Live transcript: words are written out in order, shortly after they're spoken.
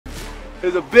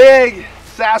is a big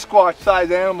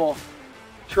Sasquatch-sized animal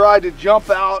tried to jump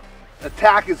out,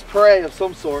 attack its prey of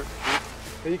some sort.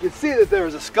 And you can see that there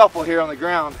was a scuffle here on the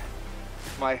ground.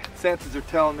 My senses are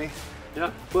telling me. Yeah.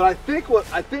 But I think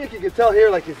you can tell here,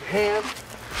 like his hand,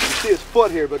 you see his foot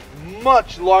here, but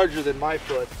much larger than my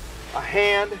foot. A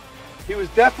hand. He was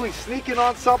definitely sneaking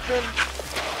on something.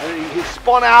 And he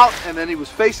spun out, and then he was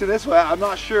facing this way. I'm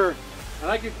not sure. And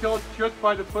I can tell just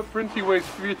by the footprints he weighs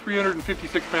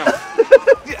 356 pounds.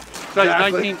 Yeah, Size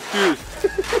exactly. 19 screws.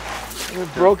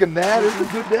 With broken that, it's a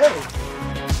good day.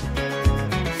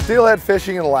 Steelhead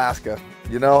fishing in Alaska,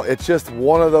 you know, it's just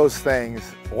one of those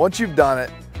things. Once you've done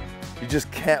it, you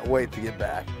just can't wait to get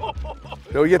back.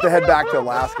 You know, we get to head back to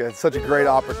Alaska. It's such a great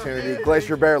opportunity.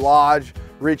 Glacier Bear Lodge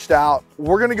reached out.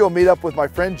 We're gonna go meet up with my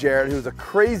friend Jarod, who's a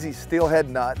crazy steelhead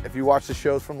nut, if you watch the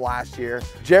shows from last year.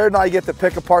 Jarod and I get to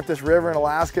pick apart this river in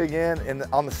Alaska again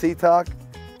on the Sea Tuck.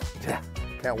 Yeah,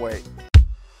 can't wait.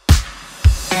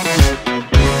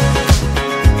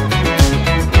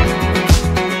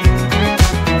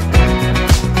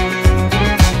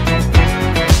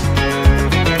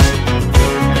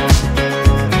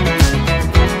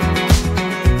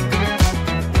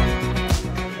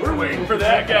 For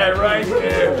that guy right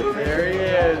there. There he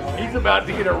is. He's about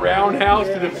to get a roundhouse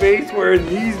to the face wearing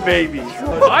these babies.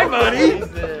 Hi, buddy.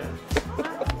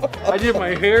 I did my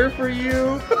hair for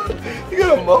you. You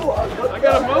got a mohawk. I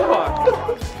got a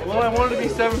mohawk. Well, I wanted to be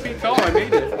 7 feet tall. I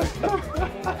made it.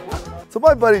 So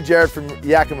my buddy Jarod from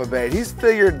Yakima Bait, he's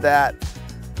figured that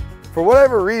for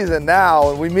whatever reason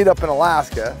now, when we meet up in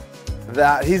Alaska,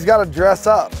 that he's got to dress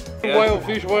up. Wild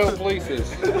fish, wild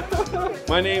places.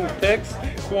 My name's Tex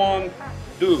Kwon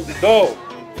Do.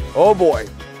 Oh boy,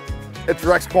 it's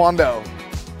Rex Kwando.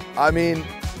 I mean,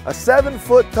 a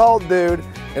 7-foot tall dude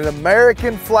in an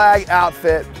American flag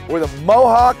outfit with a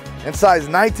mohawk and size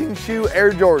 19 shoe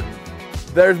Air Jordan.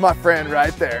 There's my friend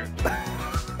right there.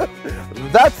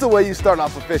 That's the way you start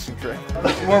off a fishing trip.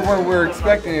 We're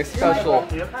expecting a special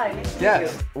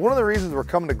guest. One of the reasons we're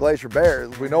coming to Glacier Bear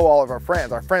is we know all of our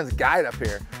friends. Our friends guide up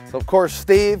here. So of course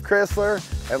Steve Chrysler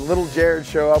and little Jarod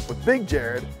show up with big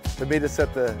Jarod to meet us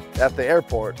at the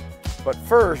airport. But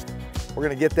first, we're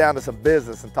gonna get down to some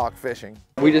business and talk fishing.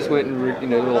 We just went and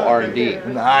did a little R&D.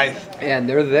 Nice. And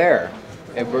they're there,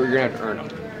 and we're gonna have to earn them.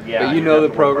 Yeah, but you know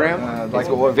the program? like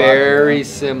it's what very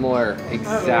similar,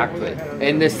 exactly.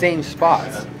 In the same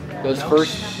spots. Those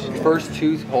first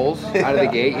 2 holes out of the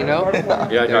gate, you know?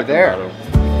 Yeah, they're there.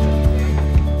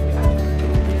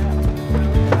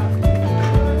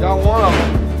 Got one of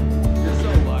them. You're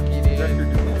so lucky, dude.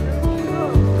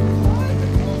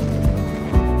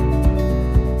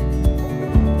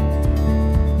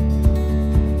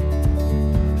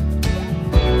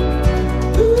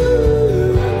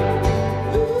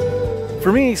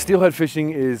 For me, steelhead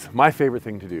fishing is my favorite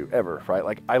thing to do ever, right?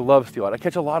 Like, I love steelhead. I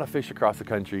catch a lot of fish across the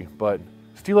country, but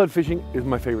steelhead fishing is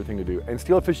my favorite thing to do. And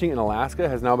steelhead fishing in Alaska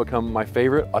has now become my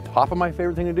favorite, on top of my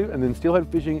favorite thing to do. And then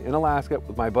steelhead fishing in Alaska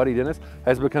with my buddy Dennis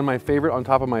has become my favorite, on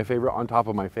top of my favorite, on top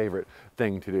of my favorite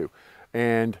thing to do.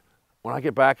 And when I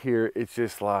get back here, it's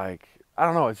just like, I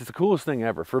don't know, it's just the coolest thing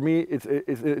ever. For me, it's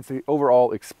the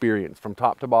overall experience from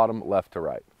top to bottom, left to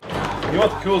right. You know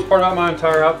what the coolest part about my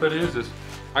entire outfit is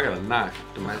I got a knife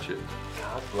to match it.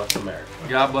 God bless America.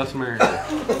 God bless America.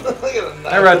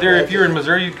 That right there, if you're in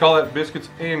Missouri, you'd call that biscuits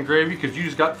and gravy because you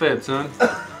just got fed, son.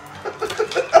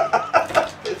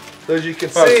 So as you can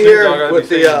see here with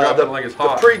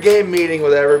the pre-game meeting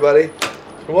with everybody,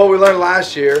 from what we learned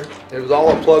last year, it was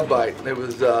all a plug bite. It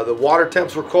was the water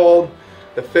temps were cold,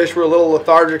 the fish were a little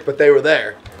lethargic, but they were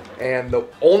there. And the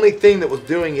only thing that was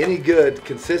doing any good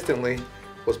consistently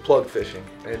was plug fishing.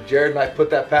 And Jarod and I put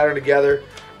that pattern together.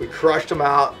 We crushed them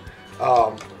out.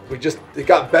 It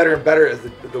got better and better as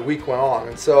the week went on.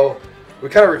 And so we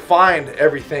kind of refined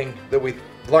everything that we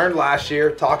learned last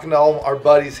year, talking to all our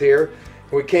buddies here.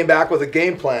 And we came back with a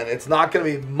game plan. It's not going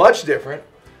to be much different,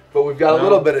 but we've got a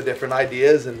little bit of different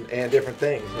ideas and different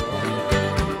things. You know?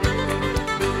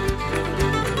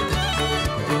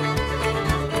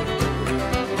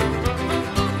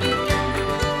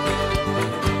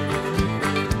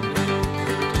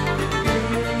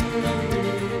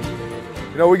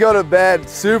 You know, we go to bed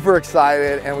super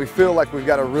excited and we feel like we've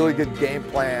got a really good game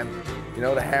plan, you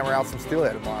know, to hammer out some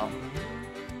steelhead tomorrow.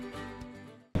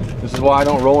 This is why I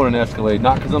don't roll in an Escalade.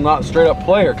 Not because I'm not a straight up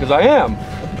player, because I am.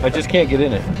 I just can't get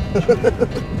in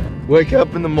it. Wake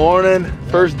up in the morning,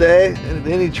 first day, and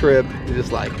any trip, you're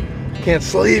just like, can't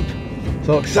sleep,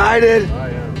 so excited. I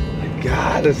am.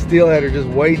 God, the steelhead are just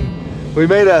waiting. We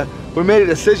made a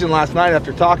decision last night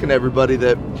after talking to everybody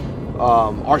that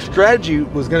our strategy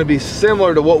was going to be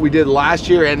similar to what we did last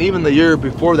year and even the year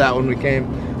before that when we came,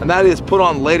 and that is put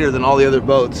on later than all the other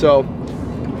boats. So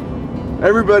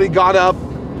everybody got up,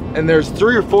 and there's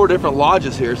 3 or 4 different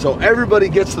lodges here, so everybody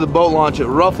gets to the boat launch at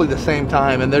roughly the same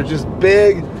time, and they're just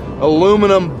big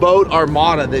aluminum boat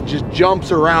armada that just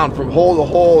jumps around from hole to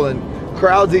hole and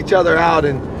crowds each other out.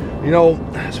 And you know,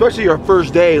 especially our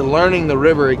first day learning the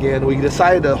river again, we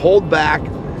decided to hold back.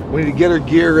 We need to get our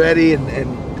gear ready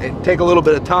and take a little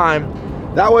bit of time.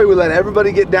 That way we let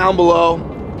everybody get down below,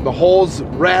 the holes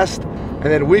rest, and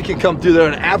then we can come through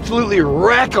there and absolutely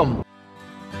wreck them.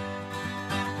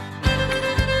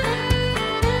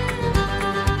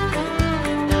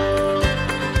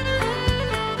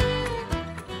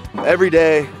 Every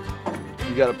day,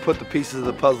 you got to put the pieces of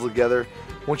the puzzle together.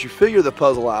 Once you figure the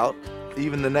puzzle out,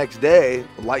 even the next day,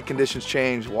 light conditions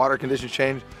change, water conditions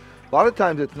change. A lot of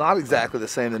times it's not exactly the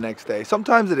same the next day.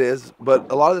 Sometimes it is,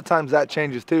 but a lot of the times that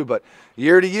changes too. But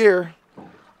year to year,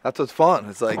 that's what's fun.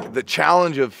 It's like the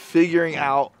challenge of figuring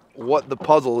out what the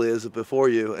puzzle is before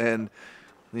you. And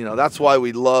you know, that's why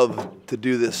we love to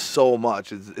do this so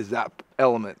much, is that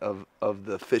element of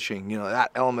the fishing, you know,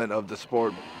 that element of the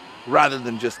sport, rather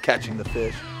than just catching the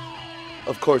fish.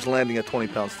 Of course, landing a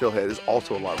 20-pound steelhead is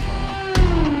also a lot of fun.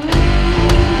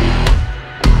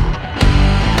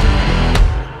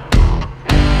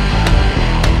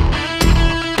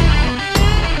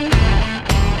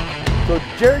 So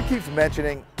Jared keeps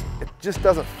mentioning it just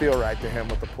doesn't feel right to him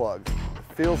with the plugs.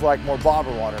 It feels like more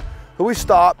bobber water. So we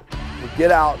stop, we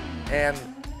get out, and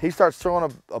he starts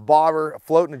throwing a bobber,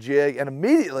 floating a jig, and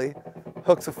immediately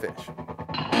hooks a fish.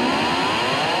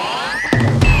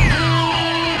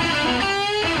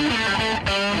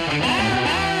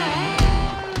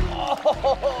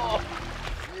 Oh,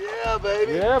 yeah,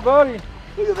 baby. Yeah, buddy.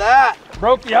 Look at that.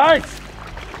 Broke the ice.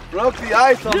 Broke the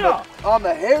ice on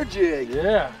the hair jig.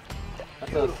 Yeah.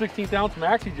 That's a 16th ounce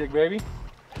maxi jig, baby.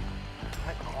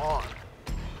 Right on.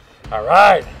 All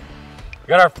right. We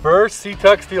got our first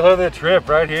sea-tuck steelhead of the trip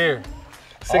right here.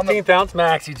 16th ounce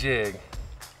maxi jig.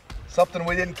 Something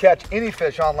we didn't catch any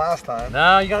fish on last time.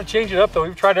 No, you gotta change it up though.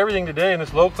 We've tried everything today in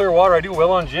this low clear water. I do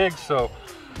well on jigs, so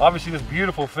obviously this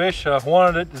beautiful fish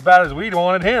wanted it as bad as we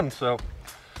wanted him. So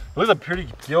look at the pretty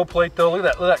gill plate though. Look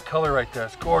at that color right there.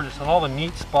 It's gorgeous. And all the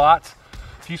neat spots.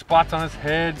 A few spots on his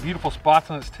head, beautiful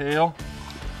spots on his tail.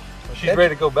 So she's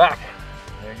ready to go back.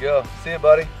 There you go. See you,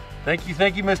 buddy. Thank you,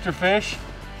 Mr. Fish.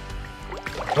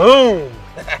 Boom!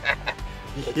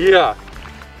 Yeah.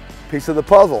 Piece of the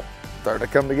puzzle starting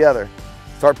to come together.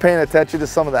 Start paying attention to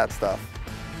some of that stuff.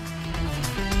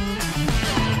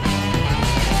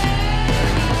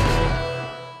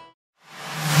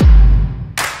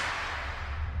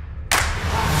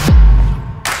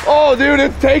 Oh, dude,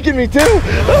 it's taking me too.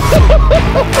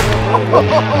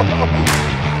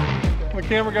 The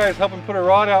camera guy is helping put a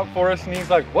rod out for us, and he's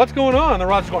like, "What's going on?" And the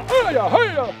rod's going, "Hey-ya,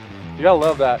 hey-ya." You gotta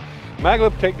love that.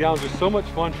 Maglip takedowns are so much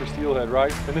fun for steelhead,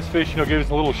 right? And this fish, you know, gave us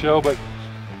a little show, but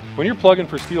when you're plugging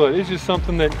for steelhead, it's just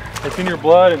something that's in your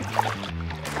blood. And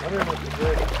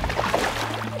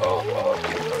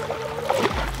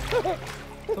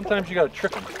sometimes you gotta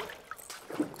trick them.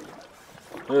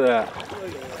 Look at that.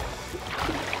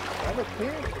 On the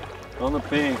pink. On the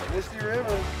pink. Misty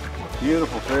River.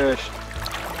 Beautiful fish.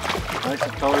 Nice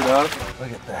and colored up.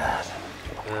 Look at that.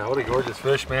 Yeah, what a gorgeous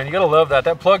fish, man. You gotta love that.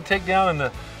 That plug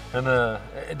takedown and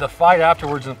the fight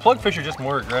afterwards. And plug fish are just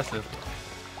more aggressive.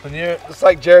 When you, it's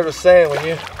like Jared was saying, when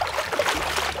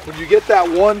you get that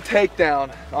one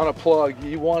takedown on a plug,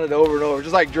 you want it over and over.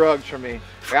 Just like drugs for me.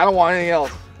 Like, I don't want anything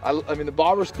else. I mean, the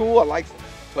bobber's cool. I like,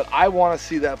 but I want to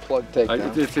see that plug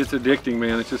takedown. It's addicting,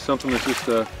 man. It's just something that's just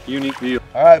a unique deal.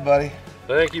 All right, buddy.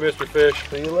 Thank you, Mr. Fish.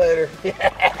 See you later.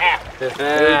 Yeah. It's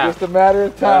just a matter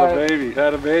of time. Had a baby.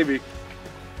 Had a baby.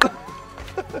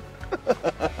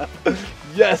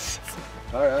 Yes.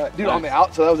 All right, dude. Nice. On the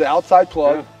out, so that was the outside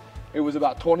plug. Yeah. It was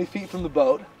about 20 feet from the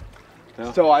boat.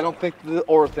 Yeah. So I don't think the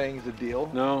oar thing is a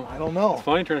deal. No. I don't know. It's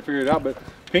funny trying to figure it out, but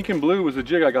pink and blue was the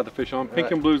jig I got the fish on.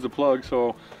 Pink and blue is the plug,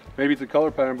 so maybe it's a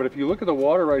color pattern. But if you look at the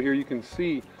water right here, you can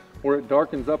see where it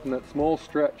darkens up in that small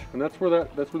stretch, and that's where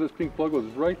this pink plug was,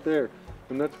 right there.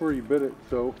 And that's where you bit it.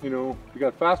 So, you know, we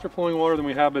got faster flowing water than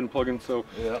we have been plugging, so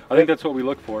yeah. I think that's what we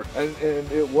look for. And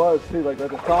it was too, like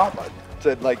at the top, I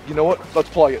said, like, you know what, let's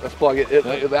plug it, let's plug it.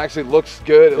 It actually looks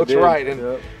good, it looks right.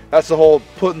 And that's the whole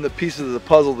putting the pieces of the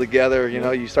puzzle together, you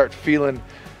know, you start feeling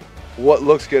what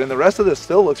looks good. And the rest of this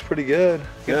still looks pretty good.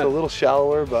 It's a little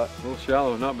shallower, but. A little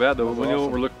shallow, not bad though. We know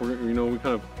what we're looking for, you know, we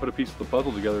kind of put a piece of the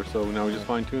puzzle together, so now we just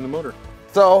fine tune the motor.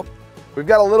 So, we've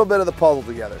got a little bit of the puzzle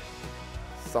together.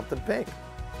 Something pink.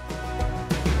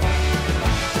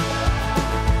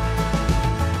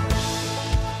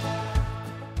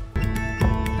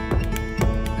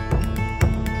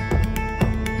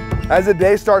 As the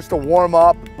day starts to warm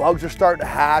up, bugs are starting to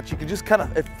hatch. You can just kind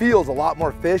of, it feels a lot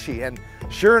more fishy. And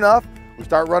sure enough, we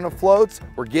start running floats,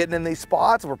 we're getting in these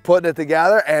spots, we're putting it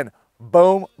together, and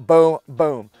boom, boom,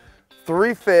 boom.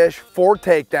 3 fish, 4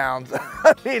 takedowns.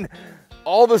 I mean,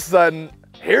 all of a sudden,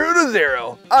 hero to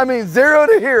zero. I mean, 0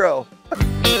 to hero.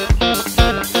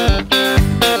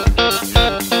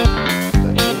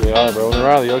 They are, bro. When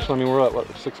they're out of the ocean, I mean, we're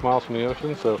what, 6 miles from the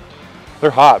ocean, so they're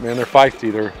hot, man. They're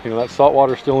feisty. They're, you know, that salt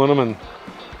water's still in them, and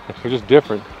they're just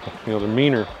different. You know, they're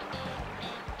meaner.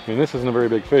 I mean, this isn't a very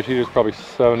big fish. He's probably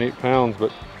 7, 8 pounds,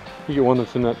 but you get one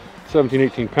that's in that 17,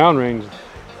 18 pound range,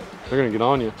 they're gonna get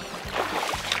on you.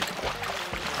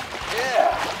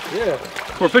 Yeah.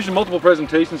 We're fishing multiple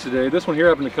presentations today. This one here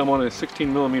happened to come on a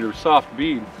 16mm soft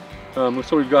bead.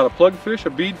 So we've got a plug fish, a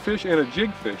bead fish, and a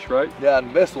jig fish, right? Yeah,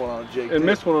 and missed one on a jig. And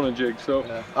missed one on a jig. So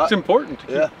it's important to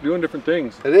keep doing different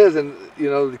things. It is, and you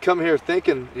know, to come here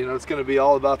thinking, you know, it's going to be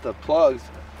all about the plugs,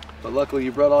 but luckily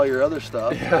you brought all your other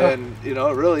stuff. Yeah. And you know,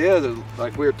 it really is.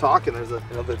 Like we were talking, there's a,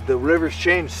 you know, the river's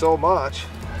changed so much.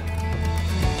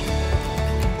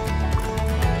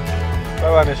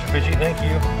 Bye bye, Mr. Fishy. Thank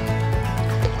you.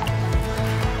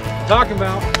 Talking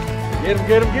about. Get him,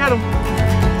 get him, get him.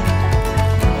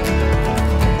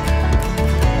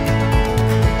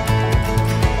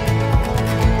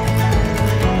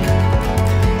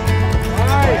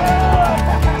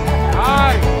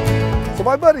 So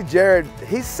my buddy Jared,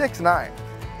 he's 6'9".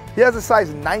 He has a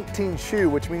size 19 shoe,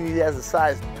 which means he has a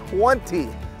size 20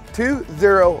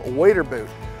 wader boot.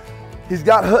 He's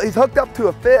hooked up to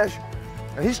a fish,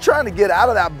 and he's trying to get out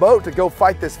of that boat to go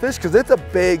fight this fish because it's a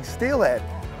big steelhead.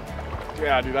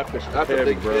 Yeah, dude, that fish is That's heavy, a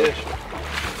big bro. fish.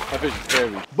 That fish is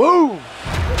heavy. Boom!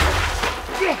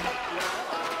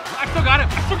 I still got it.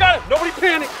 I still got it. Nobody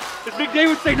panic. As Big Dave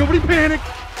would say, nobody panic.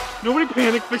 Nobody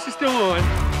panic. Fish is still on.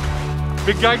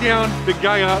 Big guy down, big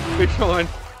guy up, fish on.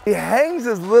 He hangs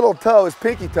his little toe, his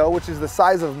pinky toe, which is the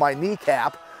size of my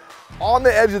kneecap, on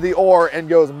the edge of the oar and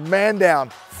goes man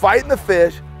down, fighting the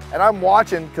fish. And I'm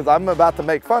watching because I'm about to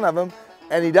make fun of him,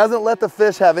 and he doesn't let the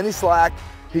fish have any slack.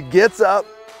 He gets up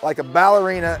like a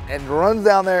ballerina and runs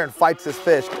down there and fights this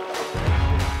fish.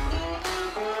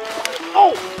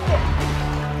 Oh!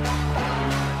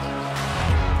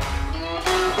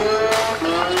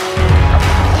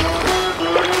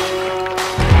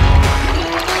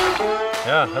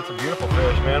 Yeah, that's a beautiful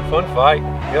fish, man. Fun fight.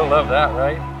 You'll love that,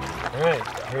 right? All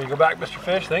right, here you go back, Mr.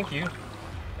 Fish. Thank you.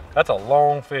 That's a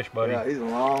long fish, buddy. Yeah, he's a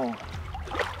long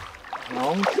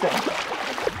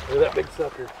stuff. Look at that big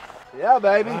sucker. Yeah,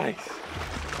 baby. Nice.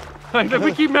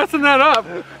 We keep messing that up.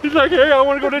 He's like, hey, I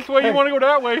want to go this way, you want to go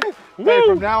that way. Hey,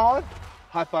 from now on,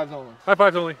 high fives only. High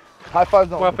fives only. High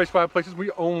fives only. Wild Fish 5 places,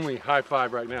 we only high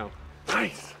five right now.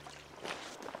 Nice.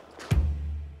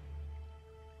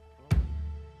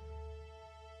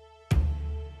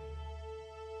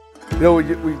 You know,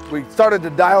 we started to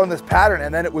dial in this pattern,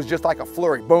 and then it was just like a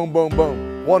flurry. Boom, boom,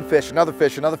 boom. One fish, another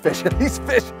fish, another fish. And these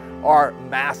fish are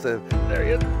massive. There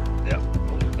he is. Yep.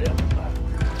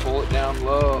 Pull it down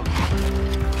low.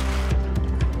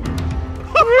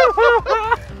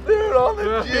 Dude, on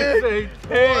the jig.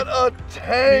 What a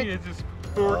tank. He is just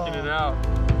forking it out.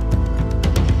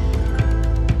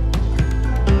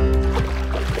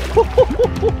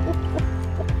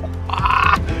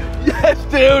 Yes,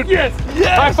 dude. Yes.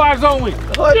 Yes. High fives only.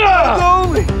 High fives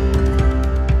only.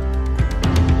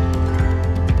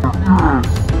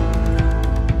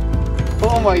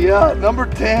 Oh my God, number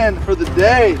 10 for the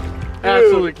day. Dude,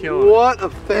 absolutely killing it. What a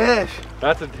fish.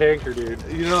 That's a tanker, dude.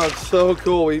 You know, it's so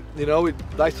cool.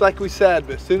 Like we said,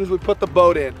 but as soon as we put the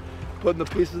boat in, putting the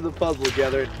pieces of the puzzle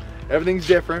together, everything's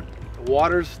different. The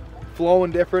water's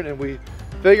flowing different, and we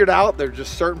figured out there's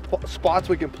just certain spots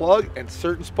we can plug and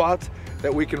certain spots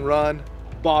that we can run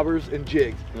bobbers and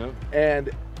jigs. Yep. And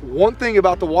one thing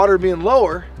about the water being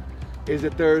lower is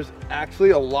that there's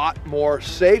actually a lot more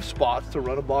safe spots to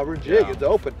run a bobber and jig. Yeah. It's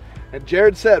open. And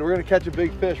Jared said, we're gonna catch a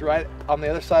big fish right on the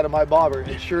other side of my bobber.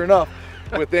 And sure enough,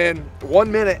 within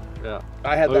 1 minute,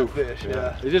 I had that fish.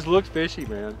 Yeah. It just looks fishy,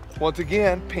 man. Once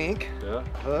again, pink. Yeah.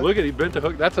 Look at, he bent the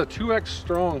hook. That's a 2X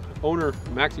strong owner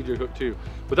maxi jig hook too.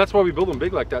 But that's why we build them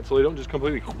big like that, so they don't just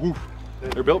completely woof.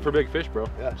 They're built for big fish, bro.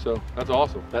 Yeah. So that's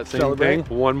awesome. That same thing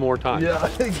one more time. Yeah,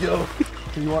 there you go.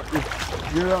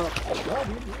 You're up.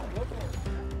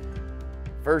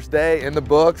 First day in the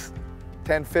books,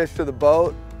 10 fish to the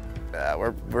boat.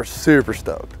 We're super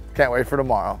stoked. Can't wait for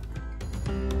tomorrow.